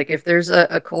on it. Like if there's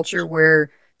a culture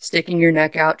where sticking your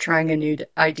neck out, trying a new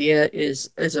idea is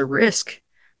a risk,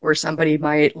 where somebody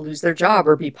might lose their job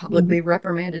or be Mhm. publicly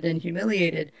reprimanded and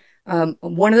humiliated.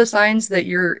 One of the signs that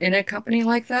you're in a company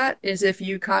like that is if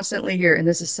you constantly hear, and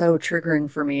this is so triggering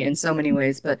for me in so many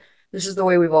ways, but this is the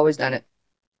way we've always done it.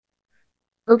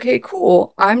 Okay,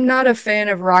 cool. I'm not a fan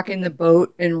of rocking the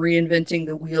boat and reinventing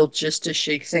the wheel just to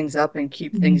shake things up and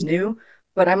keep things Mhm. new.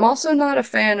 But I'm also not a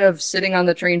fan of sitting on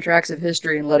the train tracks of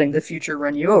history and letting the future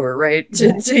run you over, right? To,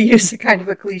 Right. to use a kind of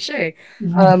a cliche.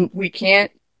 Right. We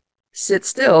can't sit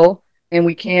still and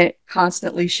we can't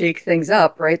constantly shake things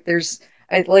up, right?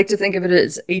 I like to think of it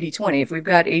as 80/20. If we've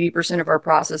got 80% of our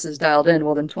processes dialed in,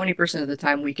 well, then 20% of the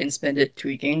time we can spend it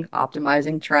tweaking,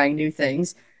 optimizing, trying new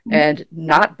things, and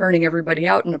not burning everybody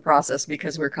out in the process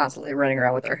because we're constantly running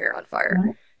around with our hair on fire.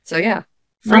 Right. So, yeah,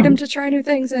 freedom No. to try new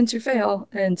things and to fail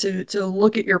and to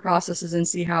look at your processes and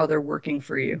see how they're working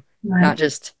for you, Right. not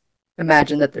just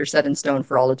imagine that they're set in stone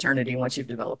for all eternity once you've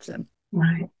developed them.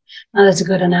 Right. No, that's a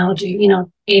good analogy.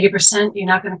 80%, you're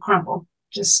not going to crumble.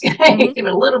 Just give Mm-hmm. it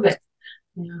a little bit.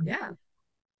 Yeah. Yeah.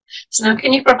 So now,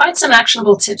 can you provide some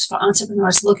actionable tips for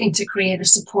entrepreneurs looking to create a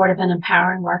supportive and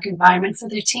empowering work environment for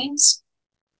their teams?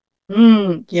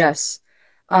 Yes.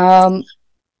 Um,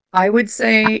 I would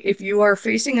say if you are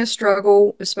facing a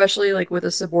struggle, especially like with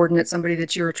a subordinate, somebody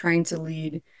that you're trying to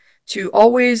lead, to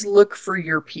always look for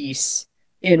your piece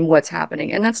in what's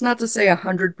happening. And that's not to say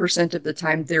 100% of the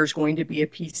time there's going to be a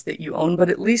piece that you own, but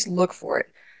at least look for it.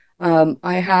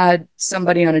 I had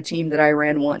somebody on a team that I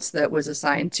ran once that was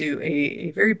assigned to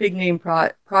a very big name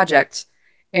project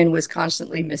and was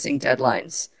constantly missing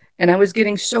deadlines. And I was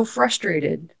getting so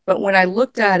frustrated. But when I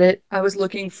looked at it, I was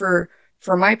looking for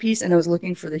for my piece, and I was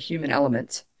looking for the human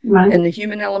element. Right. And the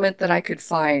human element that I could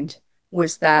find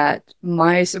was that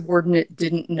my subordinate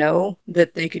didn't know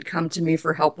that they could come to me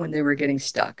for help when they were getting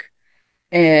stuck.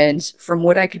 And from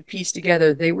what I could piece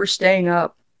together, they were staying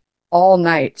up all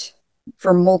night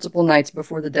for multiple nights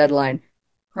before the deadline,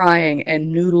 crying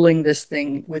and noodling this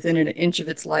thing within an inch of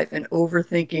its life and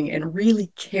overthinking and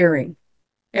really caring.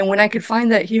 And when I could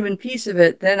find that human piece of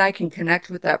it, then I can connect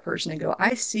with that person and go,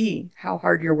 I see how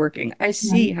hard you're working. I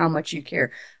see Right. how much you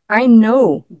care. I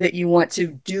know that you want to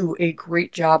do a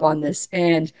great job on this,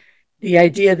 and the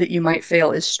idea that you might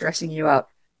fail is stressing you out.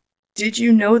 Did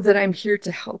you know that I'm here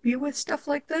to help you with stuff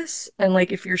like this? And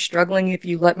like, if you're struggling, if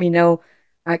you let me know,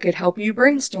 I could help you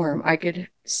brainstorm. I could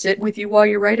sit with you while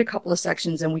you write a couple of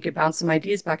sections and we could bounce some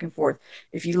ideas back and forth.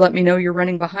 If you let me know you're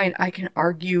running behind, I can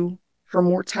argue for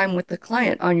more time with the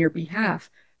client on your behalf.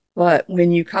 But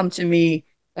when you come to me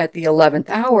at the 11th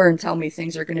hour and tell me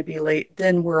things are going to be late,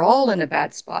 then we're all in a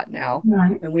bad spot now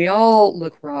Right. and we all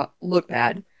look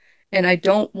bad. And I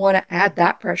don't want to add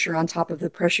that pressure on top of the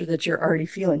pressure that you're already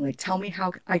feeling. Like, tell me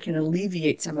how I can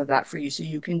alleviate some of that for you so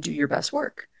you can do your best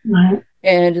work. Right.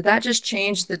 And that just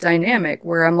changed the dynamic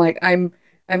where I'm like, I'm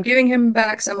giving him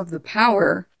back some of the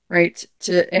power, right?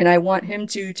 And I want him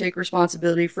to take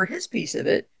responsibility for his piece of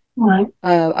it. Right.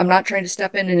 I'm not trying to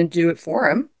step in and do it for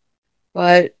him,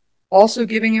 but also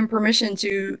giving him permission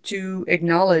to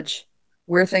acknowledge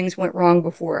where things went wrong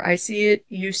before. I see it,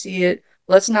 you see it.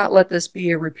 Let's not let this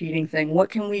be a repeating thing. What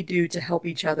can we do to help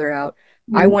each other out?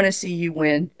 I Right. want to see you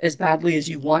win as badly as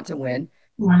you want to win.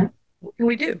 Right. What can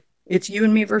we do? It's you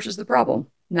and me versus the problem,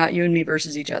 not you and me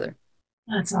versus each other.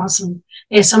 That's awesome.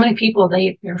 There's so many people,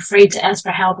 they're afraid to ask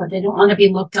for help, but they don't want to be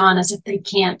looked on as if they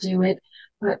can't do it.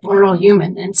 But we're all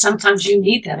human, and sometimes you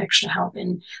need that extra help.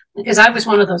 And because I was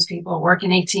one of those people working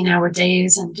 18-hour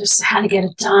days and just had to get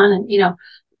it done. And,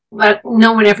 but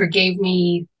no one ever gave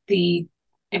me the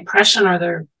impression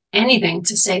or anything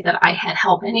to say that I had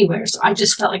help anywhere. So I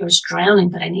just felt like I was drowning,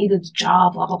 but I needed a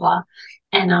job, blah, blah, blah.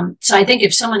 And so I think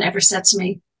if someone ever said to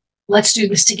me, let's do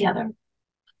this together,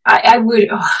 I would,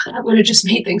 that would have just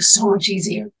made things so much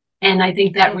easier. And I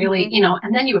think that really, Mm-hmm.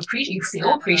 and then you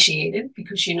feel appreciated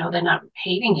because, they're not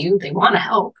hating you. They want to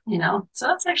help, so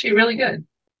that's actually really good.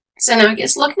 So now I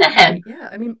guess looking ahead. Yeah,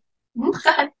 I mean, Go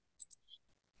ahead.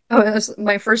 oh, it was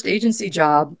my first agency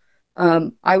job.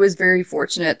 I was very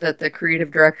fortunate that the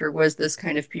creative director was this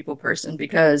kind of people person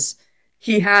because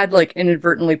he had like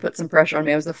inadvertently put some pressure on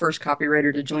me. I was the first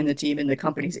copywriter to join the team in the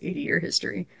company's 80-year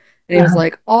history. And he was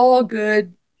like, all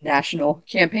good national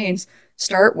campaigns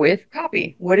start with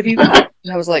copy. What have you got?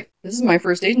 And I was like, this is my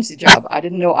first agency job. I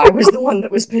didn't know I was the one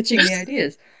that was pitching the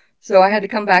ideas. So I had to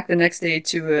come back the next day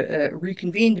to a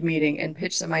reconvened meeting and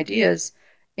pitch some ideas.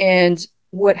 And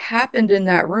what happened in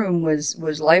that room was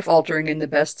life altering in the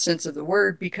best sense of the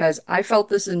word because I felt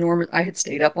this enormous. I had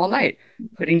stayed up all night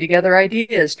putting together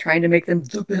ideas, trying to make them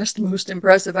the best, most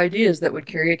impressive ideas that would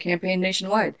carry a campaign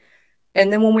nationwide.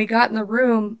 And then when we got in the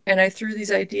room and I threw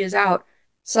these ideas out,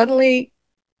 suddenly,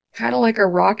 kind of like a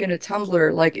rock in a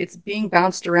tumbler, like it's being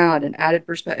bounced around and added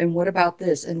perspective. And what about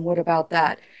this? And what about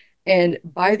that? And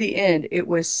by the end, it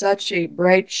was such a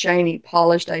bright, shiny,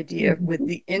 polished idea with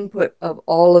the input of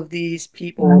all of these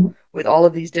people with all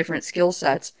of these different skill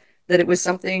sets that it was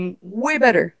something way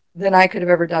better than I could have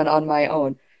ever done on my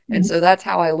own. And so that's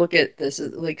how I look at this.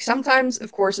 Like sometimes,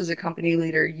 of course, as a company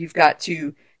leader, you've got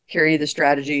to carry the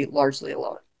strategy largely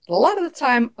alone. A lot of the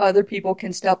time, other people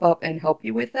can step up and help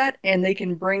you with that, and they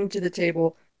can bring to the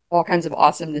table all kinds of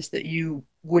awesomeness that you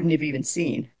wouldn't have even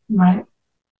seen. Right.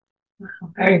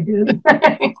 Very good.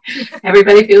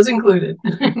 Everybody feels included.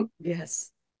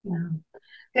 Yes. Yeah.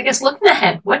 I guess looking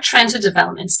ahead, what trends or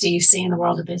developments do you see in the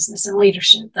world of business and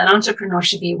leadership that entrepreneurs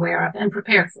should be aware of and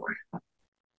prepare for?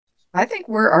 I think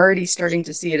we're already starting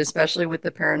to see it, especially with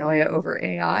the paranoia over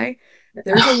AI.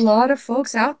 There's a lot of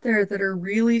folks out there that are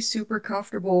really super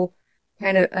comfortable,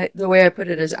 kind of the way I put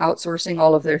it is outsourcing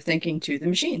all of their thinking to the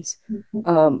machines.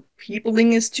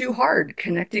 Peopling is too hard.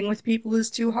 Connecting with people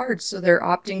is too hard. So they're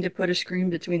opting to put a screen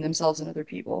between themselves and other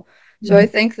people. So I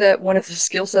think that one of the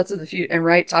skill sets of the future, and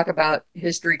right, talk about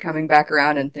history coming back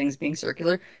around and things being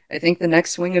circular. I think the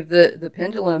next swing of the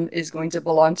pendulum is going to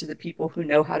belong to the people who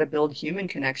know how to build human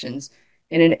connections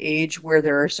in an age where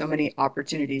there are so many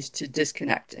opportunities to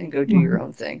disconnect and go do your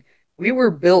own thing. We were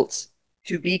built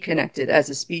to be connected as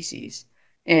a species.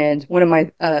 And one of my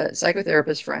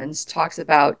psychotherapist friends talks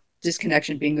about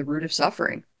disconnection being the root of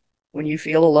suffering. When you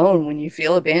feel alone, when you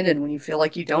feel abandoned, when you feel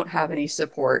like you don't have any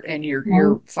support and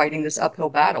you're fighting this uphill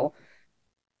battle,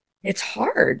 it's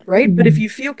hard, right? But if you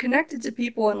feel connected to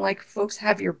people and like folks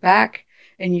have your back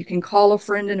and you can call a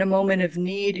friend in a moment of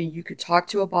need, and you could talk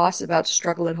to a boss about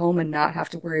struggle at home and not have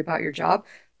to worry about your job,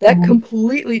 that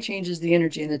completely changes the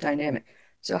energy and the dynamic.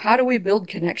 So how do we build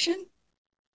connection?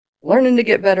 Learning to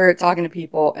get better at talking to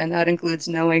people, and that includes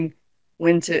knowing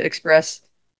when to express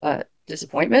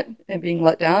disappointment and being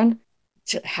let down,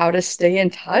 to how to stay in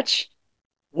touch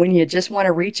when you just want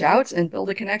to reach out and build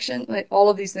a connection. Like, all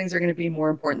of these things are going to be more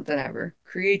important than ever.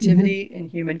 Creativity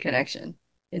and human connection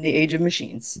in the age of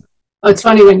machines. Oh, it's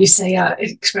funny when you say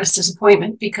express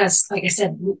disappointment, because like I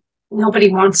said,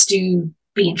 nobody wants to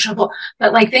be in trouble.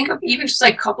 But like, think of even just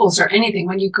like couples or anything.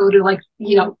 When you go to like,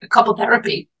 a couple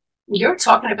therapy, you're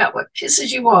talking about what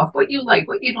pisses you off, what you like,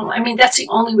 what you don't like. I mean, that's the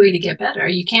only way to get better.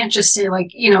 You can't just say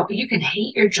like, you can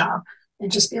hate your job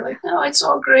and just be like, no, it's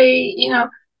all great.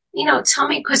 Tell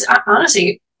me, because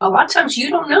honestly, a lot of times you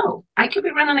don't know. I could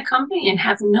be running a company and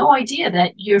have no idea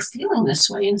that you're feeling this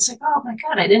way. And it's like, oh my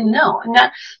God, I didn't know. And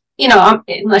that,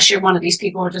 unless you're one of these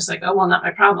people who are just like, oh, well, not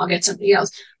my problem, I'll get somebody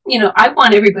else. I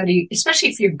want everybody, especially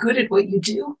if you're good at what you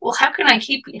do, well, how can I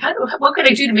what could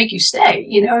I do to make you stay?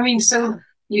 So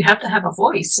you have to have a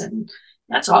voice, and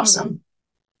that's awesome.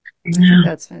 Yeah.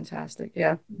 That's fantastic.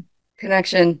 Yeah.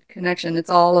 Connection. It's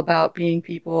all about being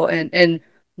people and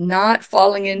not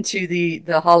falling into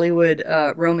the Hollywood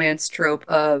romance trope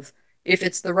of, if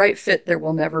it's the right fit, there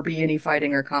will never be any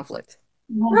fighting or conflict.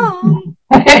 Wrong.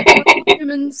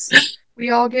 Humans,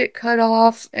 we all get cut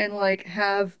off and like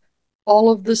have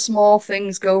all of the small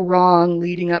things go wrong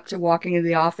leading up to walking into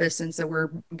the office, and so we're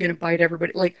gonna bite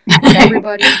everybody. Like,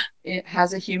 everybody it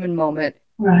has a human moment,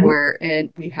 right,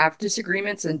 and we have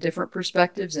disagreements and different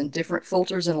perspectives and different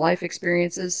filters and life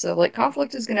experiences. So like,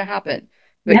 conflict is gonna happen.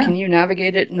 But can you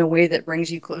navigate it in a way that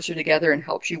brings you closer together and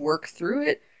helps you work through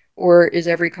it? Or is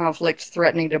every conflict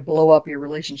threatening to blow up your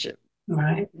relationship?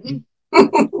 Right.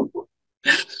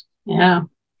 Yeah.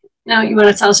 Now, you want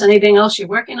to tell us anything else you're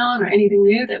working on or anything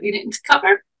new that we didn't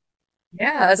cover?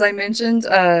 Yeah, as I mentioned,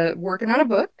 working on a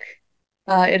book.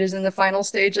 It is in the final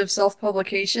stage of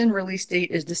self-publication. Release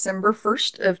date is December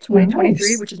 1st of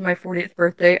 2023, which is my 40th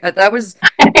birthday.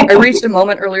 I reached a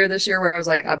moment earlier this year where I was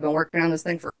like, I've been working on this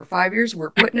thing for 5 years.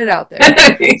 We're putting it out there.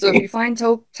 So if you find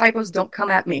typos, don't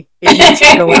come at me. It needs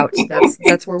to go out.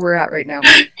 That's where we're at right now.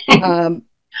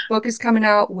 Book is coming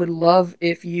out. Would love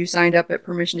if you signed up at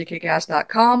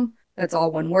permissiontokickass.com. That's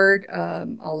all one word.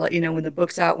 I'll let you know when the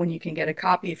book's out, when you can get a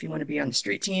copy if you want to be on the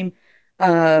street team.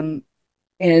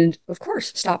 And of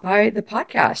course, stop by the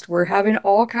podcast. We're having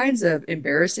all kinds of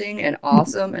embarrassing and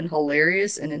awesome and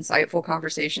hilarious and insightful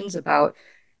conversations about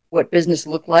what business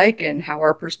looked like and how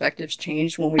our perspectives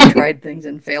changed when we tried things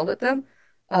and failed at them.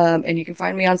 And you can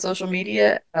find me on social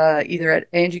media, either at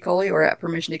Angie Colee or at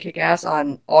Permission to Kick Ass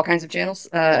on all kinds of channels.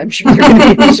 I'm sure they're going to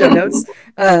be in the show notes.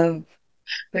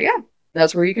 But yeah,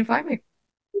 that's where you can find me.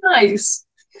 Nice.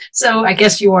 So I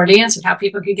guess you already answered how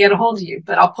people could get a hold of you,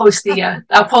 but I'll post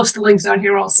the links on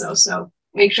here also. So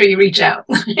make sure you reach out.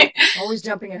 Always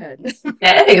jumping ahead.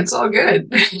 Hey, it's all good.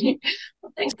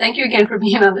 Well, thank you again for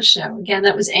being on the show. Again,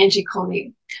 that was Angie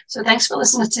Colee. So thanks for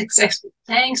listening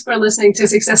to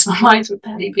Successful Minds with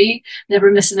Patty B.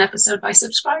 Never miss an episode by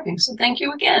subscribing. So thank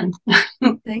you again.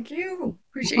 Thank you.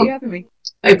 Appreciate you having me.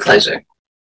 My pleasure.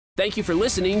 Thank you for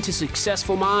listening to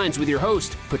Successful Minds with your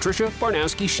host, Patricia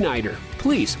Barnowski-Schneider.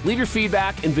 Please leave your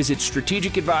feedback and visit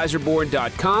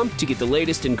strategicadvisorboard.com to get the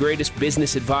latest and greatest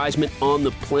business advisement on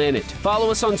the planet.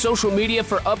 Follow us on social media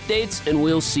for updates, and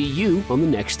we'll see you on the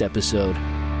next episode.